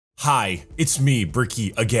Hi, it's me,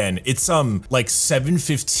 Bricky, again. It's like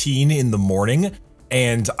 7:15 in the morning,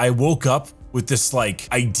 and I woke up with this like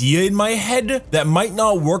idea in my head that might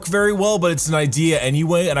not work very well, but it's an idea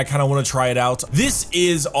anyway, and I kind of want to try it out. This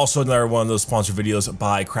is also another one of those sponsored videos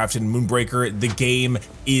by Crafted Moonbreaker. The game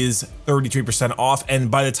is 33% off,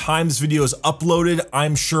 and by the time this video is uploaded,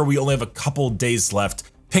 I'm sure we only have a couple days left.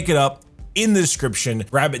 Pick it up in the description,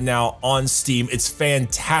 grab it now on Steam. It's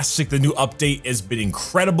fantastic. The new update has been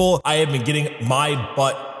incredible. I have been getting my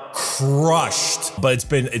butt crushed, but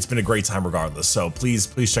it's been a great time regardless. So please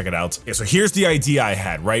check it out. Okay, so here's the idea I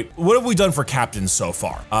had, right? What have we done for captains so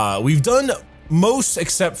far? We've done most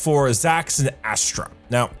except for Zax and Astra.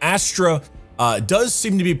 Now, Astra does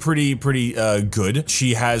seem to be pretty good.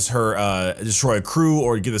 She has her destroy a crew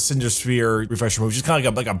or get a cinder sphere, refresh her move. She's kind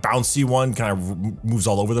of like a bouncy one, kind of moves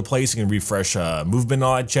all over the place and can refresh movement and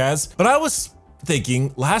all that jazz. But I was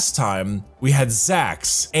thinking last time we had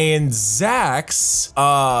Zax, and Zax,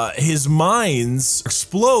 his mines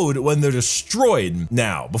explode when they're destroyed.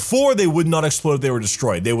 Now, before they would not explode if they were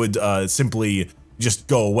destroyed. They would simply just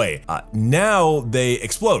go away. Now they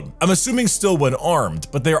explode. I'm assuming still when armed,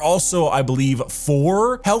 but they're also, I believe,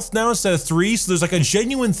 4 health now instead of 3. So there's like a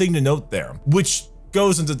genuine thing to note there, which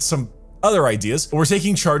goes into some other ideas. We're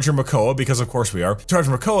taking Charger Makoa because of course we are.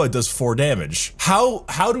 Charger Makoa does 4 damage. How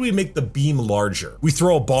do we make the beam larger? We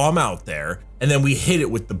throw a bomb out there and then we hit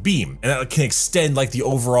it with the beam, and that can extend like the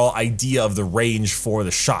overall idea of the range for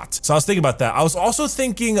the shot. So I was thinking about that. I was also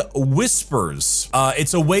thinking whispers.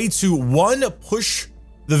 It's a way to, one, push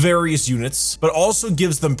the various units, but also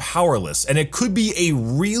gives them powerless. And it could be a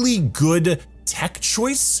really good tech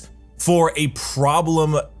choice for a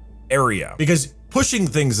problem area, because pushing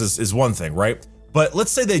things is one thing, right? But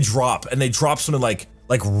let's say they drop something like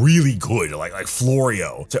really good, like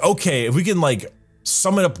Florio. So okay, if we can like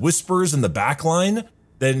summon up whispers in the back line,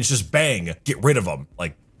 then it's just bang, get rid of them,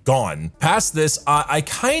 like gone. Past this, I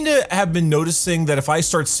kind of have been noticing that if I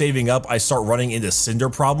start saving up, I start running into cinder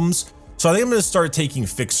problems. So I think I'm gonna start taking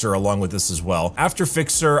Fixer along with this as well. After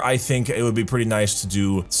Fixer, I think it would be pretty nice to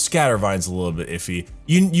do Scattervine's a little bit iffy.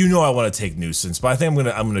 You know I want to take Nuisance, but I think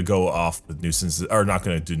I'm gonna go off with Nuisance, or not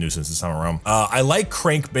gonna do Nuisance this time around. I like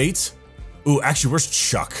Crankbait. Ooh, actually, where's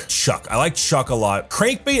Chuck? Chuck, I like Chuck a lot.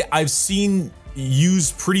 Crankbait I've seen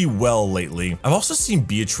used pretty well lately. I've also seen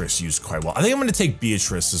Beatrice used quite well. I think I'm gonna take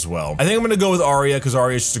Beatrice as well. I think I'm gonna go with Arya because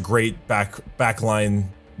Arya is just a great backline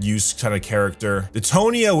use kind of character.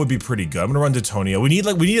 Detonia would be pretty good. I'm gonna run Detonia. We need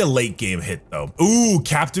a late game hit though. Ooh,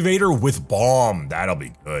 Captivator with Bomb. That'll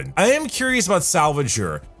be good. I am curious about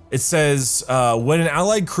Salvager. It says, when an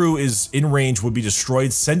allied crew is in range would be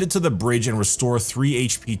destroyed, send it to the bridge and restore 3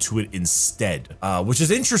 HP to it instead, which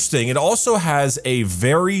is interesting. It also has a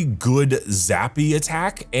very good zappy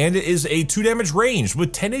attack, and it is a 2 damage range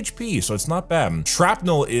with 10 HP, so it's not bad.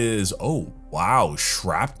 Shrapnel is, oh, wow,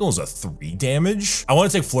 Shrapnel is a 3 damage. I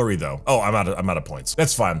want to take Flurry though. Oh, I'm out of points.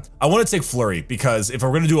 That's fine. I want to take Flurry because if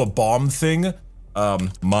we're gonna do a bomb thing,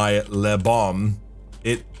 my le bomb,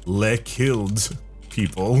 it le killed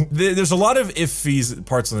people. There's a lot of iffy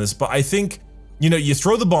parts on this, but I think, you know, you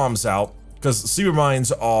throw the bombs out because Sleeper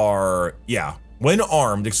Mines are, yeah, when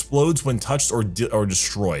armed, explodes when touched or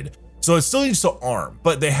destroyed. So it still needs to arm,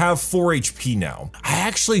 but they have 4 HP now. I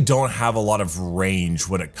actually don't have a lot of range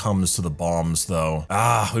when it comes to the bombs though.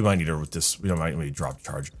 We might need to with this. We might need to drop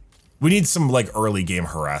charge. We need some like early game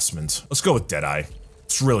harassment. Let's go with Deadeye.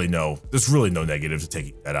 There's really no negative to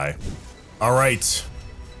taking Deadeye. All right.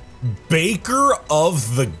 Baker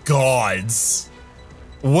of the Gods.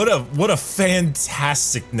 What a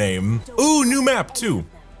fantastic name. Ooh, new map too.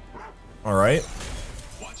 All right.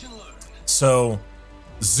 So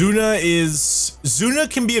Zuna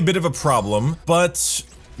can be a bit of a problem, but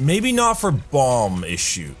maybe not for bomb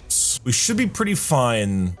issues. We should be pretty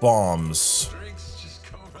fine bombs.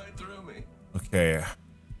 Okay.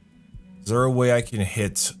 Is there a way I can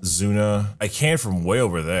hit Zuna? I can from way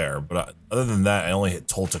over there, but other than that, I only hit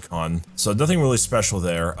Toltecon. So nothing really special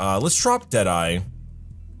there. Let's drop Deadeye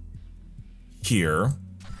here.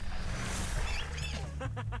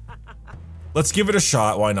 Let's give it a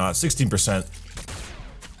shot. Why not? 16%.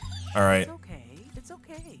 All right. It's okay. It's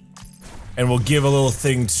okay. And we'll give a little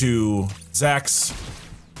thing to Zax.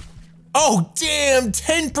 Oh, damn!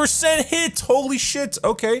 10% hit! Holy shit.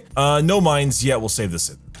 Okay. No mines yet. We'll save this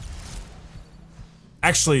in.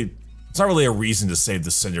 Actually, it's not really a reason to save the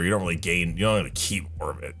Cinder. You don't really gain, you don't really keep more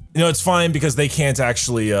of it. You know, it's fine because they can't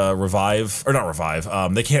actually revive, or not revive,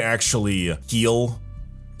 they can't actually heal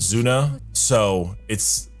Zuna. So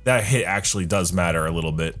that hit actually does matter a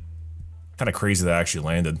little bit. Kind of crazy that actually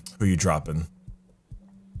landed. Who are you dropping?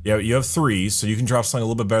 Yeah, you have 3, so you can drop something a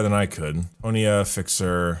little bit better than I could. Tonia,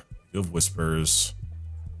 Fixer, you have Whispers.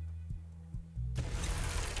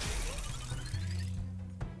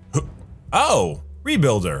 Oh,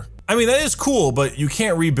 Rebuilder. I mean, that is cool, but you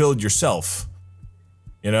can't rebuild yourself.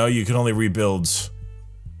 You know, you can only rebuild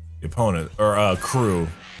the opponent, or crew.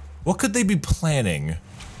 What could they be planning?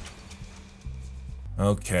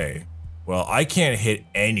 Okay. Well, I can't hit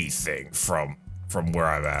anything from where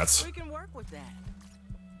I'm at. We can work with that.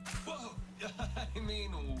 Whoa. I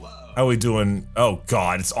mean, whoa. How are we doing? Oh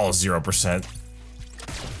god, it's all 0%.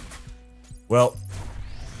 Well.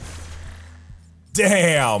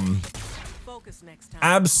 Damn! Focus next time.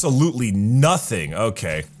 Absolutely nothing.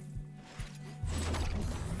 Okay.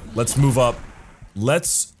 Let's move up.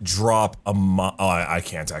 Let's drop a oh, I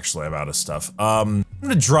can't actually. I'm out of stuff. I'm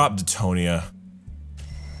gonna drop Detonia.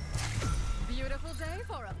 Beautiful day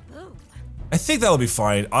for a boom. I think that'll be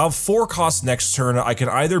fine. I'll have 4 costs next turn. I can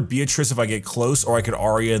either Beatrice if I get close, or I could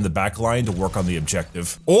Arya in the back line to work on the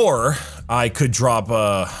objective. Or I could drop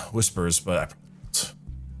Whispers, but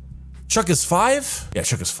Chuck is 5? Yeah,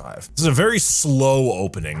 Chuck is 5. This is a very slow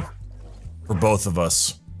opening for both of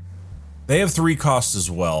us. They have 3 costs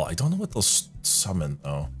as well. I don't know what they'll summon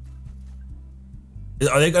though.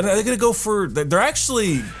 Are they gonna go for? They're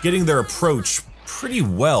actually getting their approach pretty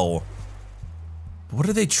well. What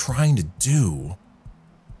are they trying to do?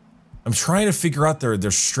 I'm trying to figure out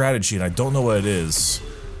their strategy, and I don't know what it is.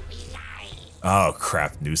 Oh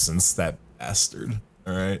crap! Nuisance, that bastard.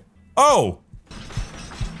 All right. Oh.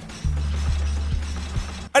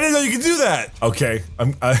 I didn't know you could do that. Okay,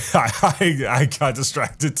 I got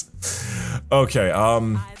distracted. Okay,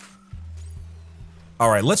 all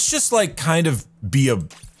right, let's just like kind of be a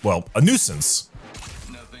nuisance.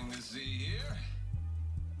 Nothing to see here.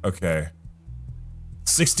 Okay.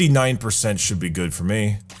 69% should be good for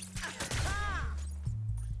me.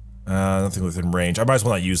 Nothing within range. I might as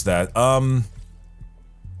well not use that.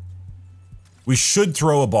 We should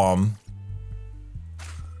throw a bomb.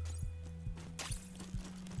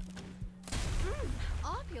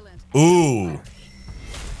 Ooh.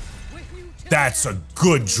 That's a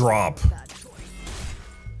good drop.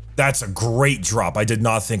 That's a great drop. I did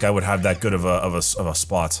not think I would have that good of a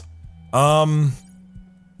spot.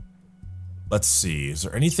 Let's see. Is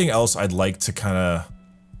there anything else I'd like to kind of...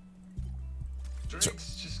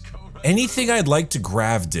 Anything I'd like to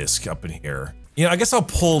grav disc up in here? You know, I guess I'll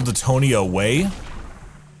pull Detonia away.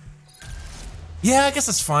 Yeah, I guess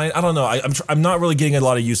that's fine. I don't know. I'm not really getting a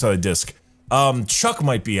lot of use out of disc. Chuck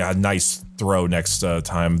might be a nice throw next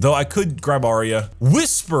time, though I could grab Arya.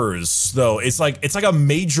 Whispers, though, it's like a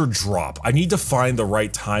major drop. I need to find the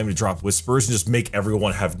right time to drop Whispers and just make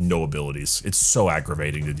everyone have no abilities. It's so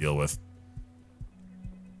aggravating to deal with.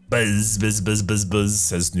 Buzz, buzz, buzz, buzz, buzz,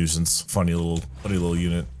 says Nuisance. Funny little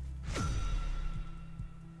unit.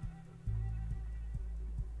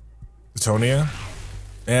 Titonia?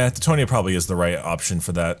 Yeah, Titonia probably is the right option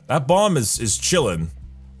for that. That bomb is chillin'.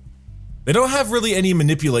 They don't have really any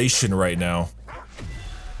manipulation right now.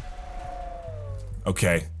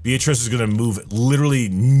 Okay, Beatrice is gonna move literally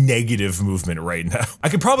negative movement right now. I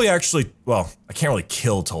could probably actually, well, I can't really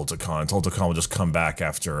kill Toltakon. Toltakon will just come back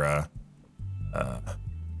after,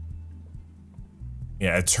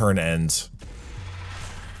 yeah, a turn end. This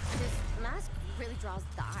mask really draws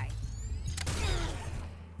the eye.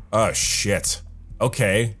 Oh, shit.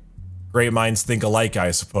 Okay. Great minds think alike, I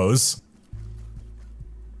suppose.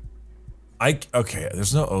 Okay,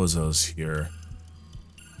 there's no Ozos here.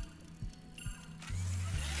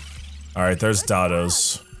 Alright, there's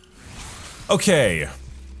Dados. Okay.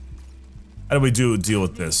 How do we deal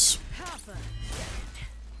with this?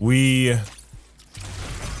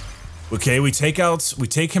 Okay, we take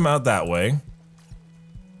him out that way.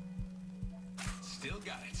 Still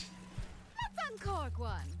got it. Let's uncork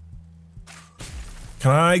one.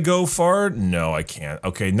 Can I go far? No, I can't.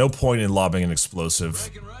 Okay, no point in lobbing an explosive.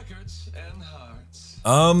 Breaking records and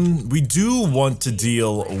hearts. We do want to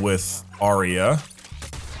deal with Arya.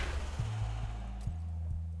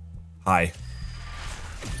 Hi.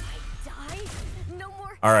 Die? No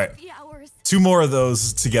more All right. happy hours. 2 more of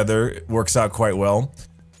those together works out quite well.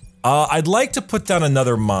 I'd like to put down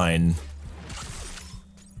another mine.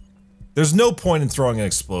 There's no point in throwing an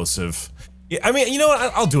explosive. Yeah, I mean, you know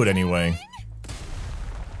what? I'll do it anyway.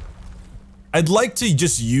 I'd like to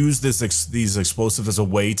just use these explosives as a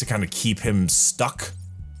way to kind of keep him stuck.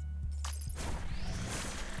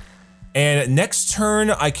 And next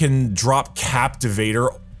turn, I can drop Captivator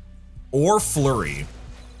or Flurry.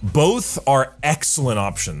 Both are excellent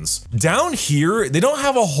options. Down here, they don't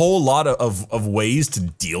have a whole lot of ways to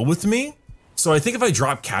deal with me. So I think if I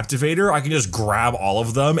drop Captivator, I can just grab all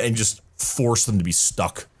of them and just force them to be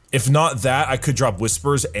stuck. If not that, I could drop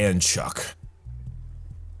Whispers and Chuck.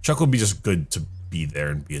 Chuck would be just good to be there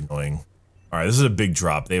and be annoying. All right, this is a big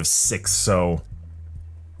drop. They have 6, so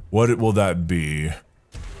what will that be?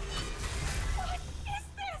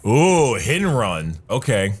 Ooh, hit and run.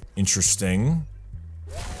 Okay, interesting.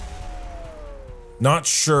 Not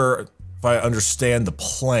sure if I understand the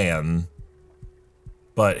plan,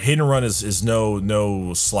 but hit and run is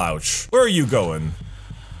no slouch. Where are you going?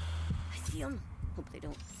 I see 'em. Hope they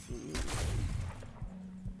don't see me.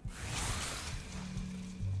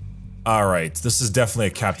 All right, this is definitely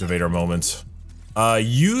a Captivator moment.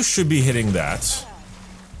 You should be hitting that.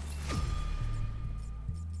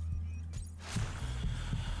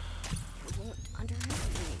 Won't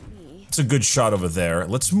underestimate me. It's a good shot over there.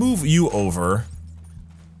 Let's move you over.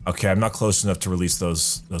 Okay, I'm not close enough to release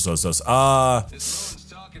those. This one's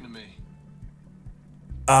talking to me.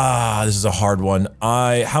 This is a hard one.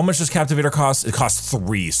 How much does Captivator cost? It costs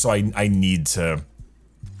 3, so I need to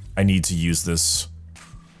use this.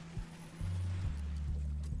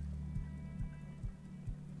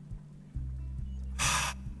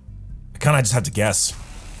 I kinda just have to guess.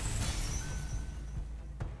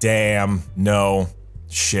 Damn, no.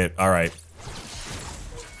 Shit, alright.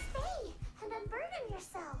 And unburden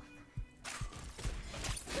yourself.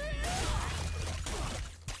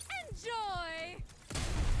 Enjoy.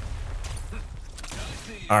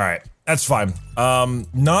 Alright, that's fine.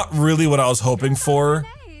 Not really what I was hoping for,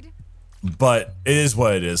 but it is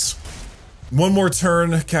what it is. One more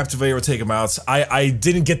turn, Captivator will take him out. I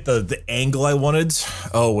didn't get the angle I wanted.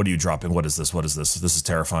 Oh, what are you dropping? What is this? What is this? This is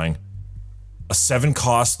terrifying. A 7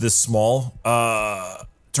 cost this small.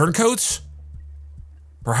 Turncoat?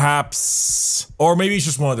 Perhaps. Or maybe it's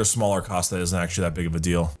just one of their smaller costs that isn't actually that big of a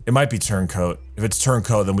deal. It might be Turncoat. If it's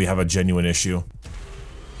Turncoat, then we have a genuine issue.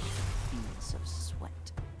 So sweat.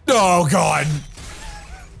 Oh, God.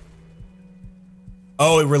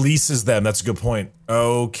 Oh, it releases them. That's a good point.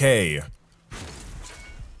 Okay.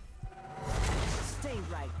 Stay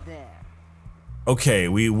right there. Okay,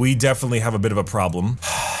 we definitely have a bit of a problem.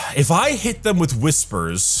 If I hit them with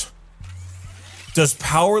Whispers, does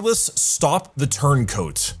Powerless stop the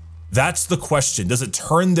Turncoat? That's the question. Does it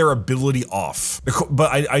turn their ability off?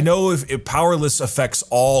 But I know if Powerless affects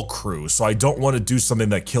all crew, so I don't want to do something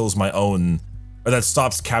that kills my own, or that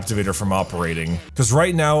stops Captivator from operating. Because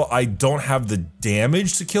right now, I don't have the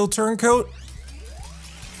damage to kill Turncoat.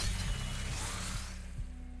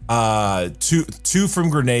 Two from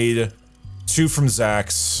Grenade, 2 from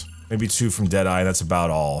Zax, maybe 2 from Deadeye, that's about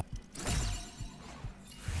all.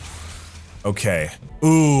 Okay.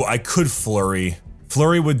 Ooh, I could Flurry.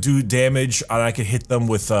 Flurry would do damage, and I could hit them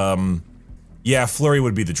with, yeah, Flurry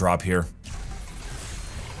would be the drop here.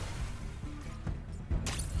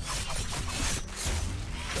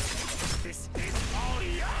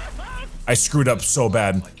 I screwed up so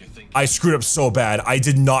bad. I screwed up so bad. I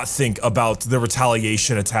did not think about the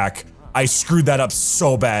retaliation attack. I screwed that up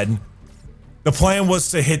so bad. The plan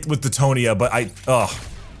was to hit with the Tonia, but ugh.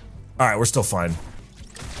 Alright, we're still fine.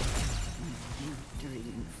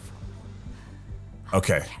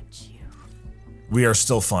 Okay. We are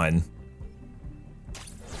still fine.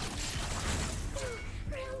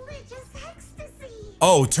 Religious ecstasy.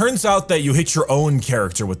 Oh, turns out that you hit your own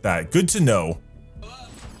character with that. Good to know.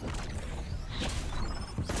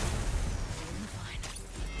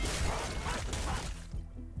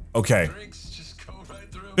 Okay. Just go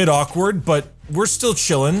right through. Bit awkward, but we're still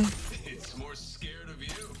chilling. It's more scared of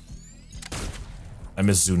you. I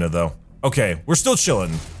miss Zuna though. Okay, we're still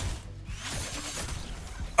chilling.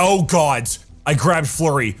 Oh God, I grabbed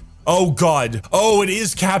Flurry. Oh God. Oh, it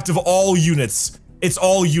is captive all units. It's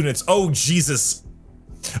all units. Oh Jesus.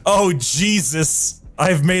 Oh Jesus.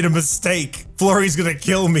 I've made a mistake. Flurry's gonna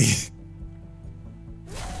kill me.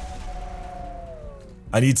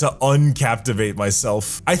 I need to uncaptivate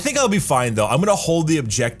myself. I think I'll be fine though. I'm gonna hold the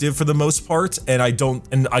objective for the most part, and I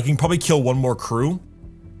can probably kill one more crew.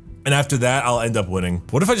 And after that, I'll end up winning.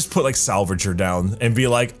 What if I just put like Salvager down and be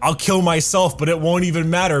like, I'll kill myself, but it won't even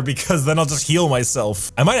matter because then I'll just heal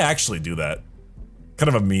myself. I might actually do that.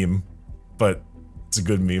 Kind of a meme, but it's a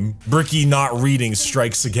good meme. Bricky not reading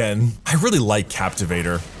strikes again. I really like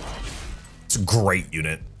Captivator. It's a great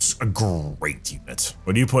unit. It's a great unit.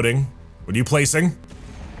 What are you putting? What are you placing?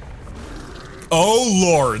 Oh,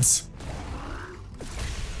 lords.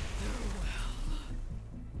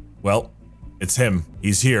 Well, it's him.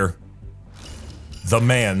 He's here. The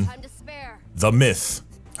man. Time to spare. The myth.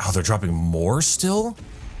 Oh, they're dropping more still?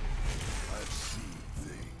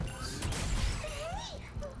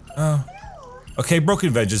 Okay, Broken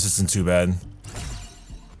Vengeance isn't too bad.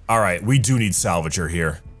 Alright, we do need Salvager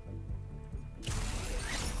here.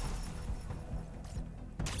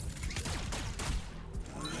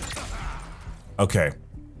 Okay. 2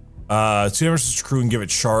 members of the crew can give it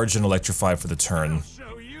charge and electrify for the turn.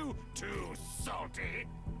 Show you too salty.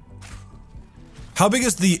 How big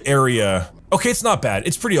is the area? Okay, it's not bad.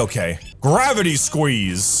 It's pretty okay. Gravity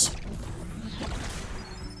squeeze.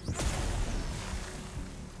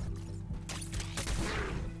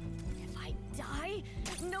 If I die,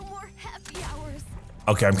 no more happy hours.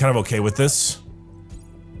 Okay, I'm kind of okay with this.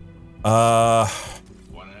 Wanna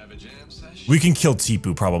have a jam session? We can kill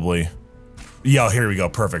Tipu probably. Yeah, here we go.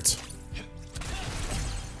 Perfect.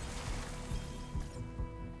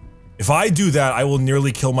 If I do that, I will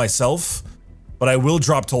nearly kill myself, but I will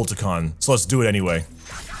drop Toltekon, so let's do it anyway.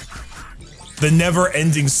 The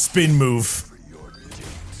never-ending spin move.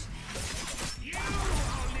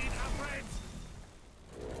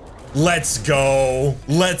 Let's go.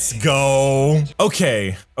 Let's go.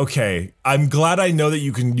 Okay, okay. I'm glad I know that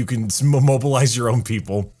you can mobilize your own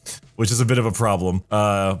people, which is a bit of a problem.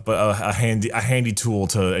 But a handy tool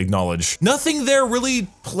to acknowledge. Nothing there really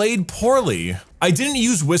played poorly. I didn't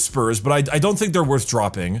use Whispers, but I don't think they're worth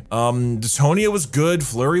dropping. Detonia was good,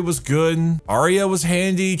 Flurry was good, Arya was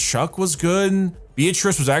handy, Chuck was good,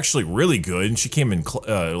 Beatrice was actually really good, and she came in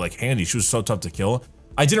like handy. She was so tough to kill.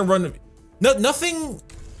 I didn't run, nothing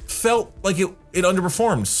felt like it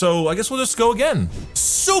underperformed, so I guess we'll just go again.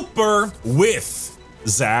 Super with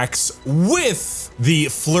Zax with the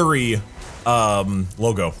Flurry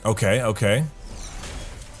logo. Okay, okay.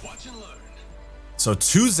 Watch and learn. So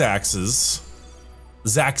 2 Zaxes.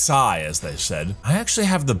 Zaxi, as they said. I actually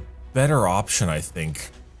have the better option, I think,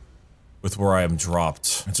 with where I am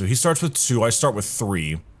dropped. And so he starts with 2, I start with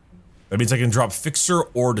 3. That means I can drop Fixer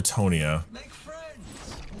or Detonia. Make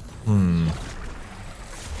friends.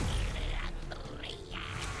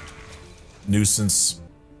 Nuisance.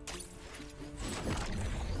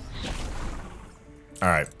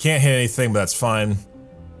 Alright, can't hit anything, but that's fine.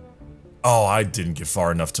 Oh, I didn't get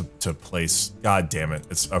far enough to place. God damn it.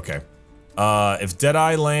 It's okay. If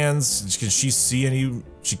Deadeye lands, can she see any?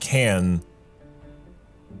 She can.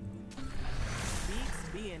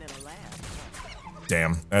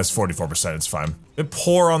 Damn, that's 44%, it's fine. Bit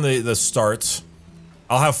poor on the start.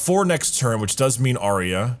 I'll have 4 next turn, which does mean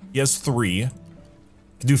Arya. He has 3. I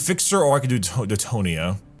can do Fixer or I can do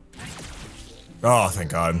Detonia. Oh, thank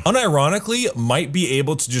God. Unironically, might be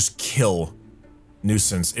able to just kill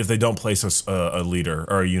Nuisance if they don't place a leader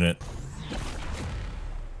or a unit.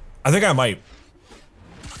 I think I might.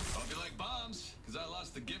 Hope you like bombs, because I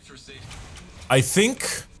lost the gift receipt. I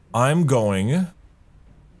think I'm going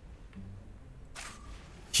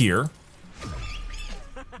here.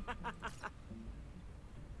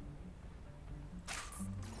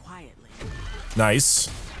 Quietly. Nice.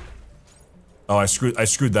 Oh, I screwed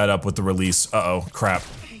that up with the release. Uh-oh, crap.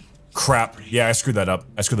 Crap. Yeah, I screwed that up.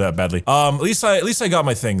 I screwed that up badly. At least I got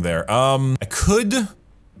my thing there. I could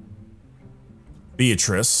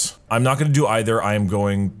Beatrice. I'm not gonna do either. I am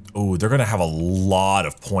going. Oh, they're gonna have a lot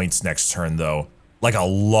of points next turn though. Like a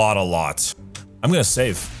lot. I'm gonna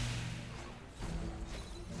save.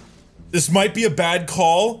 This might be a bad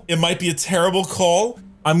call. It might be a terrible call.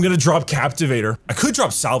 I'm gonna drop Captivator. I could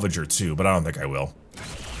drop Salvager too, but I don't think I will.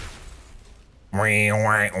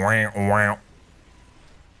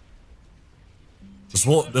 This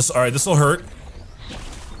will hurt.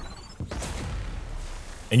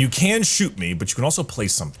 And you can shoot me, but you can also play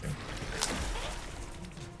something.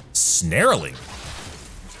 Snarling.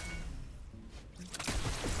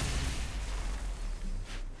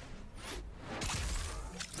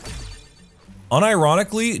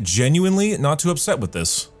 Unironically, genuinely not too upset with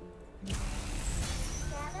this. Gather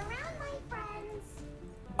round, my friends.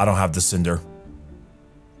 I don't have the Cinder.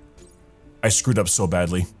 I screwed up so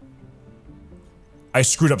badly. I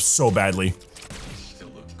screwed up so badly.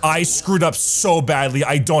 I screwed up so badly.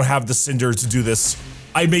 I don't have the Cinder to do this.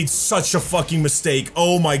 I made such a fucking mistake.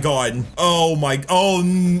 Oh my God. Oh my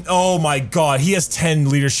God. He has 10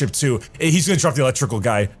 leadership too. He's gonna drop the electrical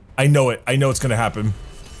guy. I know it. I know it's gonna happen.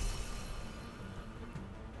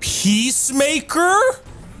 Peacemaker?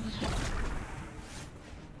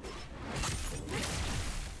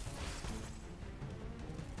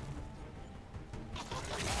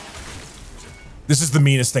 This is the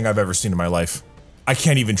meanest thing I've ever seen in my life. I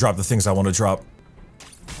can't even drop the things I want to drop.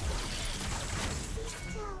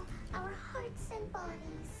 Our hearts and bodies.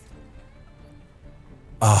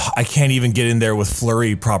 I can't even get in there with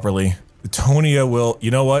Flurry properly. Tonia will,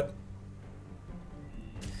 you know what?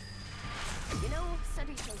 You know,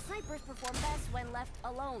 studies show snipers perform best when left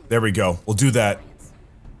alone. There we go. We'll do that.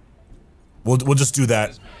 We'll just do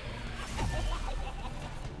that.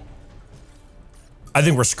 I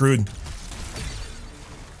think we're screwed.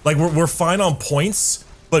 Like, we're fine on points,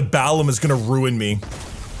 but Balam is gonna ruin me.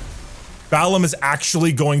 Balam is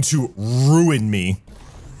actually going to ruin me.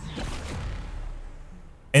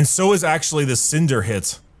 And so is actually the Cinder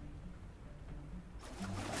hit.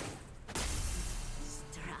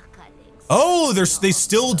 Oh, they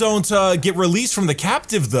still don't get released from the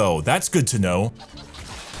captive though. That's good to know.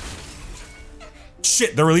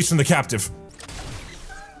 Shit, they're released from the captive.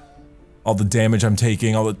 All the damage I'm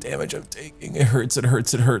taking, all the damage I'm taking. It hurts, it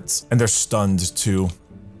hurts, it hurts. And they're stunned too.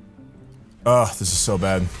 Ugh, this is so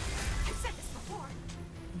bad.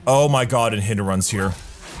 Oh my god, and hit runs here.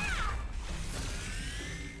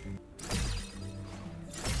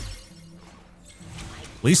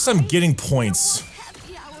 At least I'm getting points.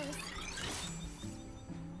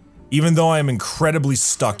 Even though I am incredibly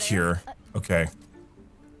stuck here. Okay.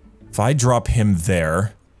 If I drop him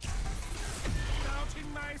there.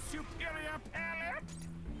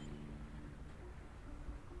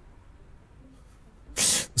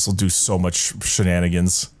 This will do so much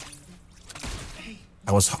shenanigans.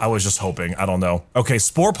 I was just hoping. I don't know. Okay,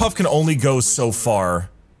 Spore Puff can only go so far.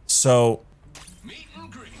 So.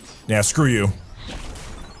 Yeah, screw you.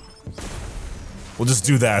 We'll just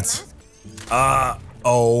do that.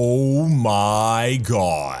 Oh my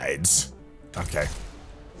god. Okay.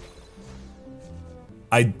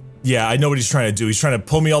 Yeah, I know what he's trying to do. He's trying to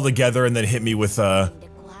pull me all together and then hit me with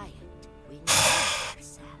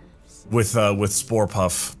with Spore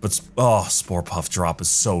Puff. But oh, Spore Puff drop is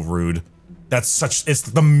so rude. It's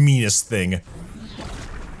the meanest thing.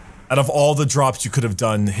 Out of all the drops you could have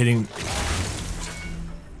done, hitting.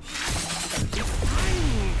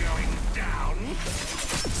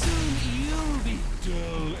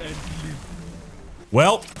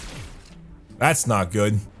 Well, that's not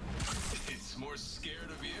good. It's more scared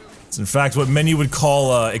of you. It's in fact what many would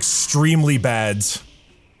call extremely bad.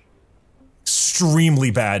 Extremely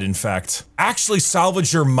bad, in fact. Actually,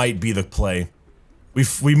 Salvager might be the play. We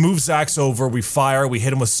move Zax over, we fire, we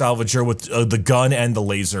hit him with Salvager with the gun and the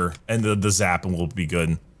laser and the zap, and we'll be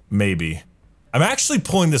good. Maybe. I'm actually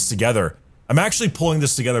pulling this together. I'm actually pulling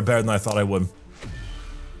this together better than I thought I would.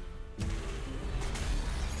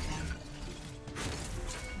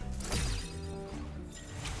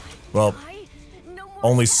 Well,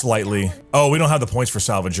 only slightly. Oh, we don't have the points for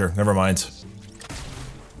Salvager. Never mind.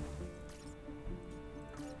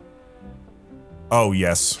 Oh,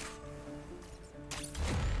 yes.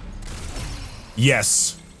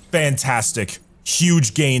 Yes. Fantastic.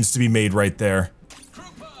 Huge gains to be made right there.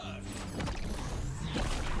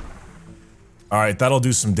 Alright, that'll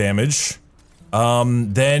do some damage.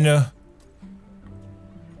 Then...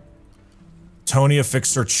 Tonya,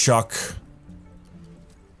 Fixer, Chuck.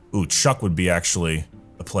 Ooh, Chuck would be actually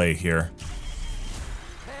the play here.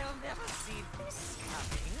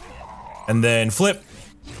 And then flip.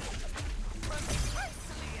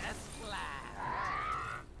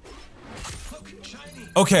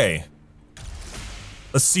 Okay.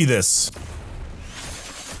 Let's see this.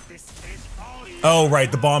 Oh,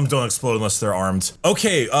 right, the bombs don't explode unless they're armed.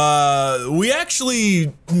 Okay, we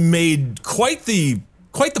actually made quite the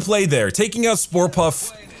play there. Taking out Spore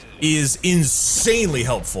Puff is insanely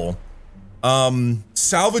helpful.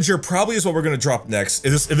 Salvager probably is what we're gonna drop next.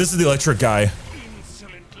 If this is the electric guy.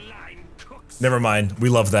 Never mind, we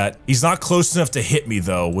love that. He's not close enough to hit me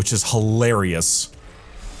though, which is hilarious.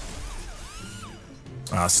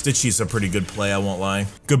 Stitchy's a pretty good play, I won't lie.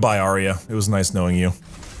 Goodbye, Arya. It was nice knowing you.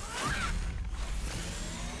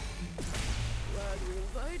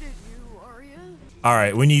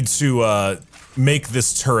 Alright, we need to, make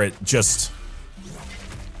this turret just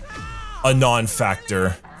a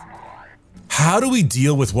non-factor. How do we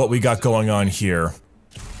deal with what we got going on here?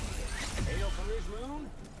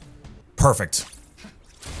 Perfect.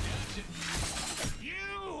 You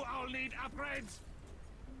all need upgrades.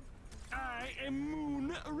 I am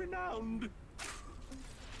moon renowned.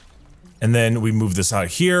 And then we move this out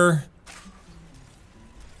here.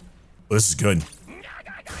 Oh, this is good.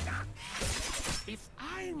 If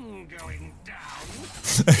I'm going down,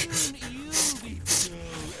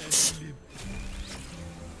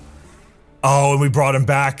 Oh, and we brought him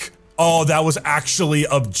back. Oh, that was actually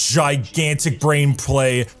a gigantic brain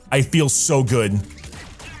play. I feel so good.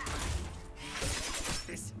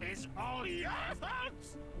 this is all your fault.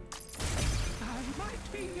 I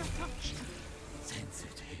might be a touch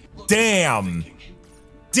sensitive. Damn.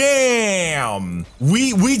 Damn.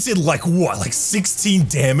 We did like what? Like 16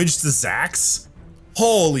 damage to Zax?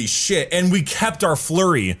 Holy shit. And we kept our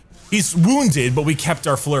Flurry. He's wounded, but we kept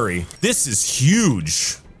our flurry. This is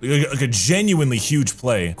huge. Like a genuinely huge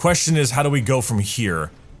play. Question is, how do we go from here?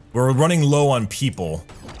 We're running low on people.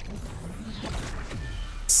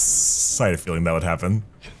 I had a feeling that would happen.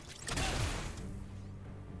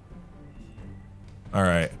 All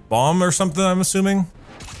right, bomb or something, I'm assuming?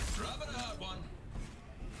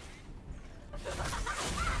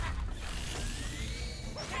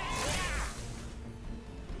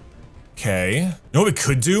 Okay. You know what we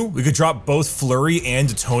could do? We could drop both Flurry and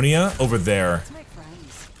Detonia over there.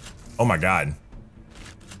 Oh my god.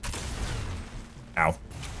 Ow.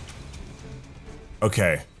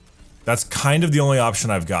 Okay. That's kind of the only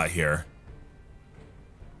option I've got here.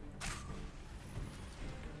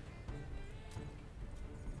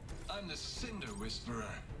 I'm the Cinder Whisperer.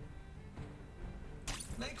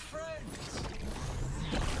 Make friends.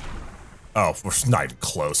 Oh, we're not even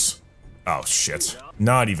close. Oh shit.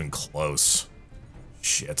 Not even close.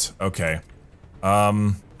 Shit. Okay.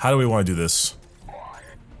 How do we want to do this?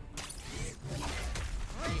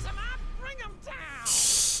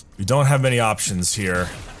 We don't have many options here.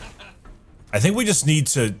 I think we just need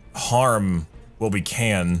to harm what we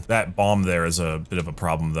can. That bomb there is a bit of a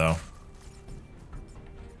problem, though.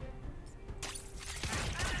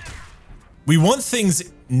 We want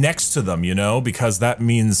things next to them, you know, because that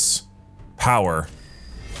means power.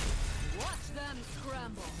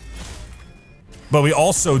 But we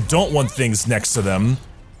also don't want things next to them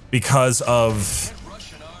because of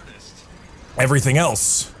everything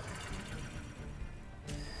else.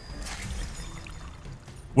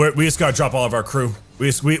 We just gotta drop all of our crew. We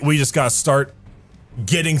just gotta start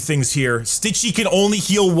getting things here. Stitchy can only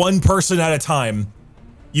heal one person at a time.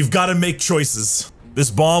 You've gotta make choices. This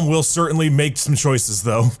bomb will certainly make some choices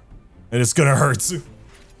though. And it's gonna hurt.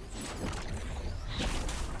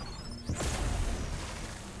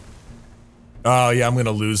 Oh yeah, I'm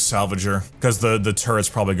gonna lose Salvager. Because the turret's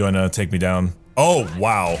probably gonna take me down. Oh,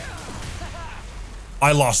 wow.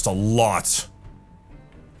 I lost a lot.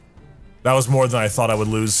 That was more than I thought I would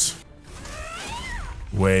lose.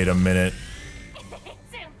 Wait a minute.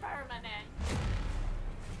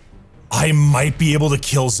 I might be able to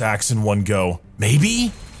kill Zax in one go.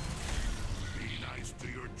 Maybe? Be nice to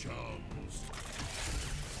your chums.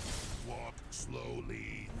 Walk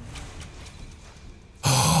slowly.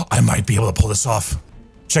 I might be able to pull this off.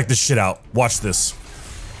 Check this shit out. Watch this.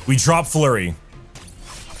 We drop Flurry.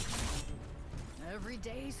 Every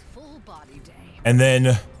day's full body day. And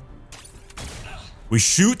then we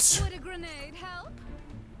shoot. Would a grenade help?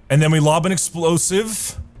 And then we lob an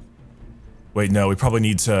explosive. Wait, no, we probably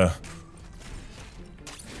need to.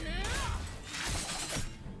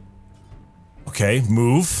 Okay,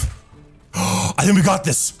 move. I think we got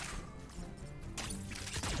this.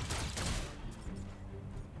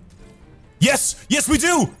 Yes! Yes, we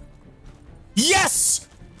do! Yes!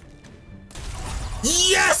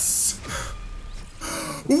 Yes!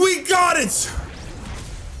 We got it!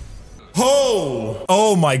 Oh!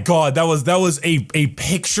 Oh my god, that was a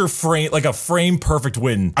picture frame, like a frame perfect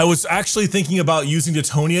win. I was actually thinking about using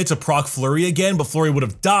Detonia to proc Flurry again, but Flurry would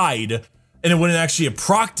have died, and it wouldn't actually have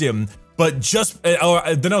procced him. But just, then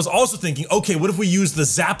I was also thinking, okay, what if we use the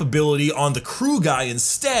zap ability on the crew guy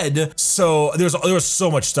instead? So there was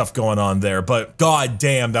so much stuff going on there, but god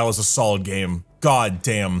damn, that was a solid game. God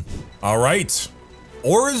damn. All right.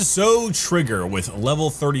 Orzo Trigger with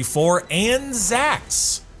level 34 and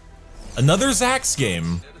Zax. Another Zax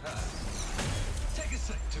game. Take a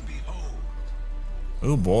sec to behold.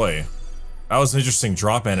 Oh boy. That was an interesting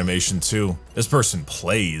drop animation too. This person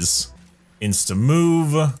plays. Insta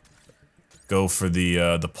move. Go for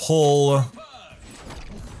the pull.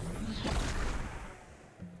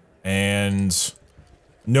 And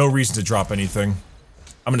no reason to drop anything.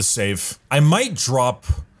 I'm gonna save. I might drop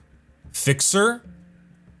Fixer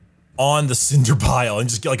on the cinder pile and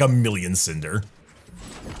just get like a million cinder.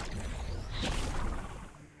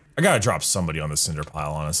 I gotta drop somebody on the cinder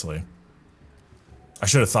pile, honestly. I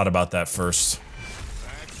should have thought about that first.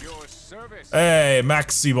 At your service. Hey,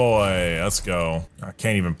 Maxi boy, let's go. I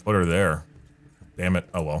can't even put her there. Damn it,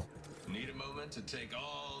 oh well. Need a moment to take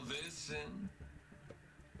all this in.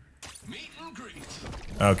 Meet and greet.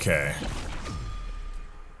 Okay.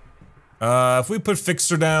 If we put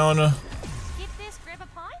Fixer down, Keep this grip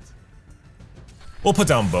apart? we'll put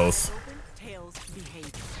down both. Tails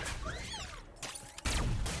behave.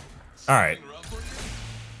 Alright.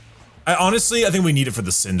 Honestly, I think we need it for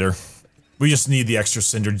the Cinder. We just need the extra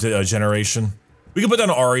Cinder generation. We can put down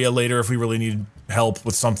Arya later if we really need help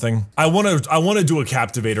with something. I wanna do a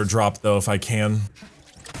Captivator drop though if I can.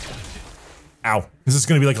 Ow. Is this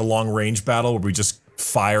gonna be like a long range battle where we just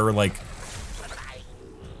fire like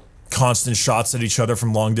constant shots at each other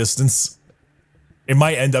from long distance. It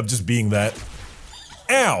might end up just being that.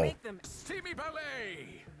 Ow! Steamy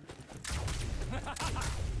ballet.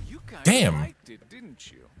 You guys Damn. liked it,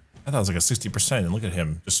 didn't you? I thought it was like a 60%, and look at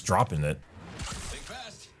him just dropping it. Think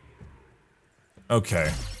fast.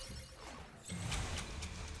 Okay.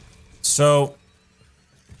 So,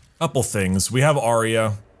 couple things. We have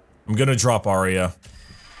Arya. I'm gonna drop Arya.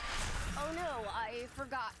 Oh no, I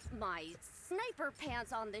forgot my sniper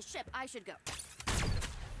pants on this ship. I should go.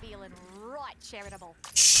 Feeling right charitable.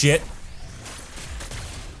 Shit.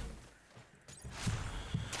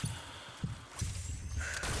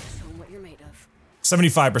 Show 'em what you're made of.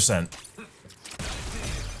 75%.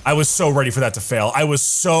 I was so ready for that to fail. I was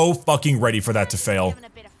so fucking ready for that to fail. Having a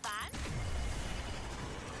bit of fun.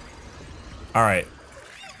 Alright.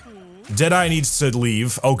 Deadeye needs to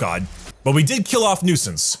leave. Oh god. But we did kill off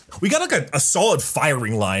Nuisance. We got like a solid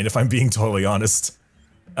firing line, if I'm being totally honest.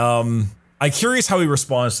 I'm curious how he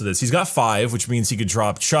responds to this. He's got 5, which means he could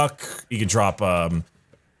drop Chuck. He could drop,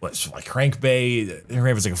 what's like Crankbait.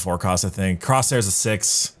 Raven's like a 4 cost, I think. Crosshair's a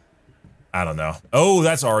 6. I don't know. Oh,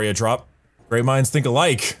 that's Arya drop. Great minds think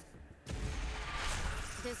alike.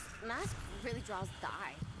 This mask really draws the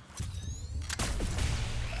eye.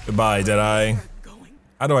 Goodbye, Deadeye.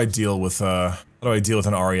 How do I deal with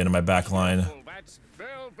an Arya in my back line? Oh, that's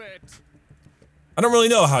velvet. I don't really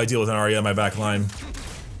know how I deal with an Arya in my back line.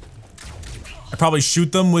 I probably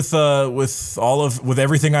shoot them with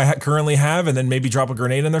everything I currently have, and then maybe drop a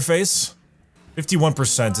grenade in their face.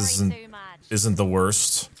 51% isn't the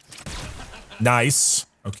worst. Nice.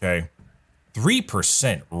 Okay.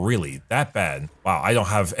 3%, really? That bad? Wow, I don't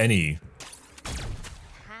have any.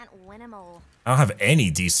 Can't win 'em all. I don't have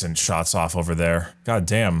any decent shots off over there. God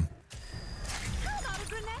damn. Got a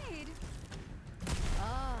grenade.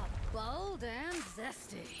 Ah, bold and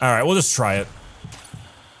zesty. Alright, we'll just try it.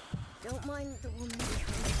 Don't mind the woman trying to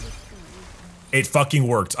get going. It fucking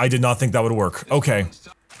worked. I did not think that would work. Okay.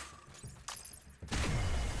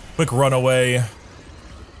 Quick runaway.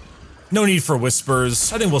 No need for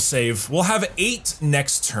whispers. I think we'll save. We'll have 8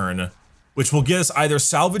 next turn, which will get us either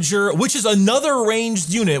Salvager, which is another ranged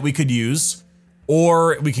unit we could use,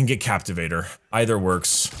 or we can get Captivator. Either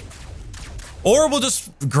works. Or we'll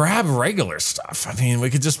just grab regular stuff. I mean, we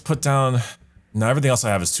could just put down... No, everything else I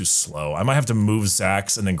have is too slow. I might have to move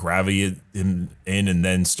Zax and then gravity him in and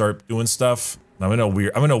then start doing stuff. I'm in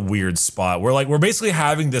a weird spot. We're basically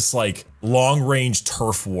having this like long-range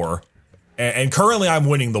turf war. And currently I'm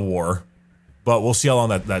winning the war. But we'll see how long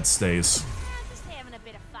that stays. Just having a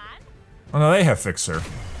bit of fun. Oh no, they have Fixer.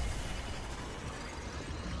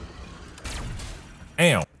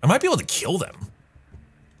 Ow. I might be able to kill them.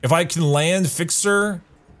 If I can land Fixer,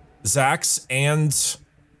 Zax, and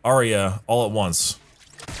Arya all at once.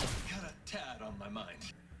 Got a tad on my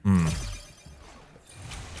mind.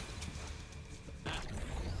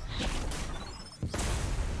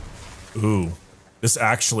 Ooh. This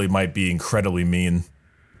actually might be incredibly mean.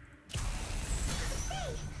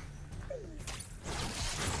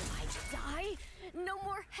 Die? No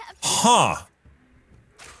more happy. Huh.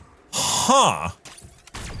 Huh.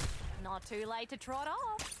 Not too late to trot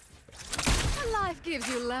off. Life gives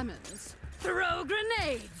you lemons. Throw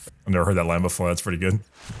grenades. I've never heard that line before. That's pretty good.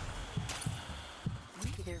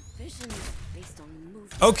 Maybe their vision is based on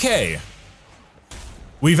movement. Okay.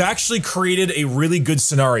 We've actually created a really good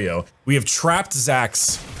scenario. We have trapped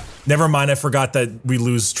Zax. Never mind, I forgot that we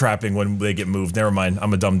lose trapping when they get moved. Never mind,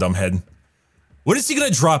 I'm a dumb head. What is he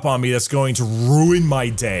gonna drop on me that's going to ruin my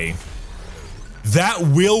day? That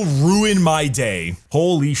will ruin my day.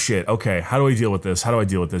 Holy shit. Okay, how do I deal with this? How do I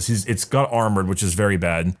deal with this? It's got armored, which is very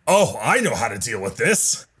bad. Oh, I know how to deal with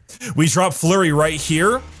this. We drop Flurry right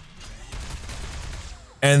here.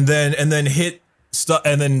 And then hit stuff,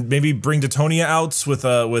 and then maybe bring Detonia out with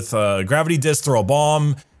a gravity disc, throw a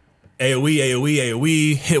bomb,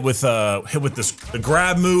 AoE, hit with the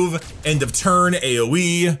grab move, end of turn,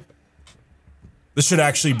 AoE. This should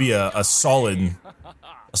actually be a solid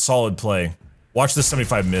play. Watch this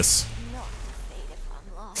 75 miss.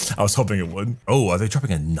 I was hoping it would. Oh, are they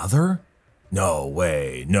dropping another? No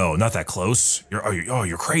way. No, not that close.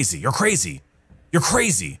 You're crazy. You're crazy. You're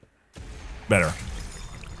crazy. Better.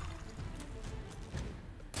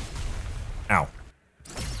 Ow.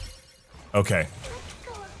 Okay.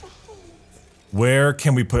 Where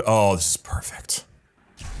can we put... Oh, this is perfect.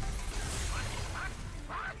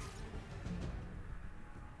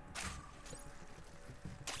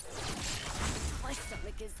 My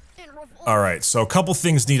stomach is in revolt. All right, so a couple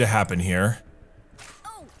things need to happen here.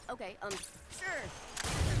 Oh, okay, sure.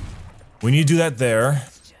 We need to do that there.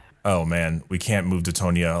 Oh man, we can't move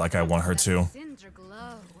Detonia like I want her to. Cinder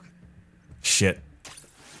glow. Shit.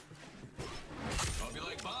 Hope you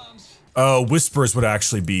like bombs. Oh, Whispers would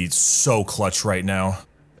actually be so clutch right now.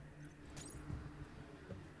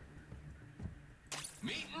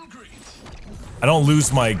 Meet and greet. I don't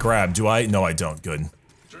lose my grab, do I? No, I don't. Good.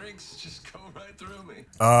 Drinks just go right through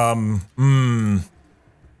me.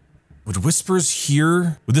 Would Whispers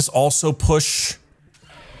here? Would this also push?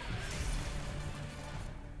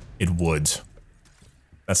 It would.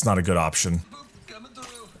 That's not a good option. Boop, coming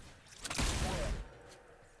through.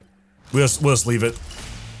 We'll just leave it.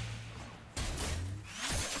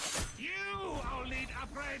 You all need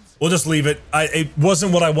upgrades. We'll just leave it. It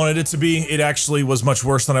wasn't what I wanted it to be. It actually was much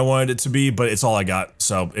worse than I wanted it to be, but it's all I got.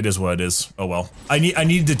 So it is what it is. Oh well. I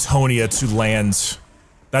needed Titonia to land.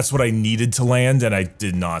 That's what I needed to land, and I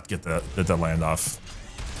did not get the land off.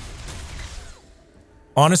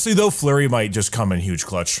 Honestly though, Flurry might just come in huge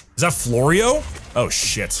clutch. Is that Florio? Oh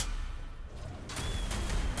shit.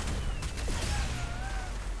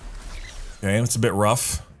 Okay, that's a bit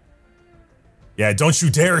rough. Yeah, don't you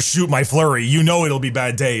dare shoot my Flurry. You know it'll be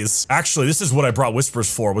bad days. Actually, this is what I brought Whispers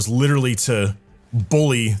for, was literally to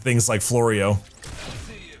bully things like Florio.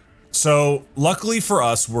 So, luckily for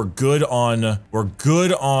us, we're good on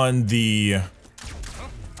the...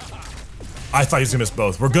 I thought he was gonna miss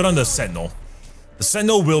both. We're good on the Sentinel. The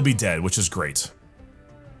Sentinel will be dead, which is great.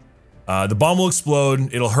 The bomb will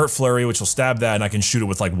explode, it'll hurt Flurry, which will stab that, and I can shoot it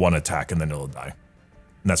with like one attack, and then it'll die.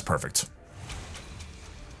 And that's perfect.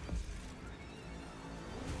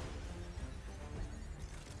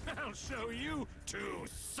 I'll show you too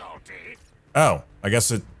salty. Oh, I guess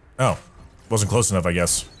it... Oh, wasn't close enough, I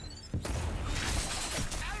guess.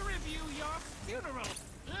 I'll review your funeral.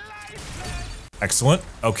 Lifeless. Excellent.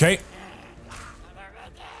 Okay.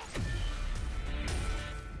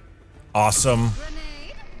 Awesome.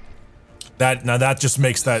 Now that just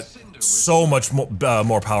makes that so much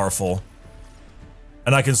more powerful.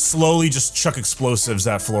 And I can slowly just chuck explosives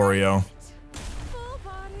at Florio.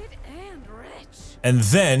 Full-bodied and rich. And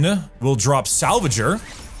then we'll drop Salvager.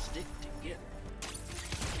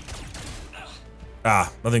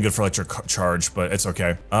 Ah, nothing good for electric charge, but it's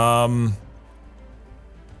okay.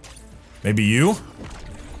 Maybe you?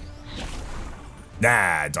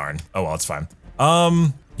 Nah, darn. Oh well, it's fine.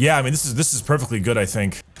 Yeah, I mean this is perfectly good, I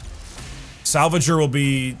think. Salvager will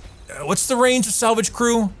be... what's the range of Salvage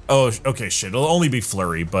Crew? Oh, okay, shit. It'll only be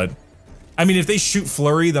Flurry, but... I mean, if they shoot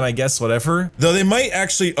Flurry, then I guess whatever. Though they might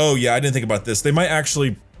actually... oh yeah, I didn't think about this. They might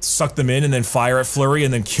actually suck them in and then fire at Flurry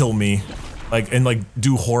and then kill me. And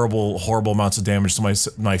do horrible amounts of damage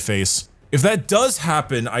to my face. If that does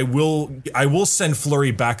happen, I will send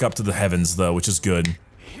Flurry back up to the heavens though, which is good.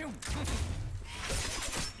 You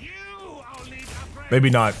all need upgrades. Maybe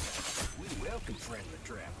not. We welcome friendly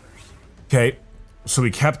travelers. Okay, so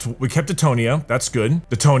we kept Titonia. That's good.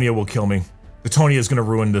 Titonia will kill me. Titonia is gonna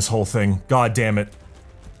ruin this whole thing. God damn it.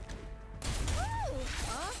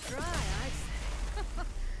 Off dry, I'd say.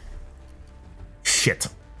 Shit.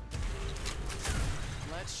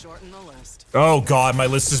 Let's shorten the list. Oh god, my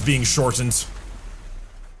list is being shortened.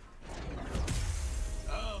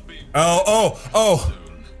 Oh.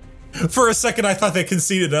 For a second I thought they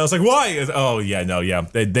conceded. I was like, why? Oh yeah, no, yeah.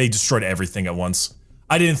 They destroyed everything at once.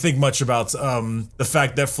 I didn't think much about the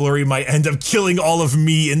fact that Flurry might end up killing all of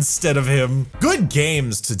me instead of him. Good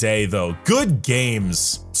games today though, good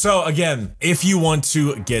games. So again, if you want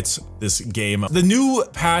to get this game, the new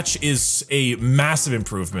patch is a massive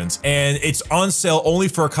improvement and it's on sale only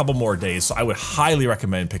for a couple more days. So I would highly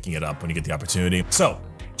recommend picking it up when you get the opportunity. So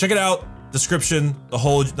check it out, description, the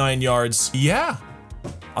whole 9 yards. Yeah,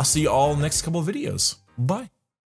 I'll see you all next couple of videos. Bye.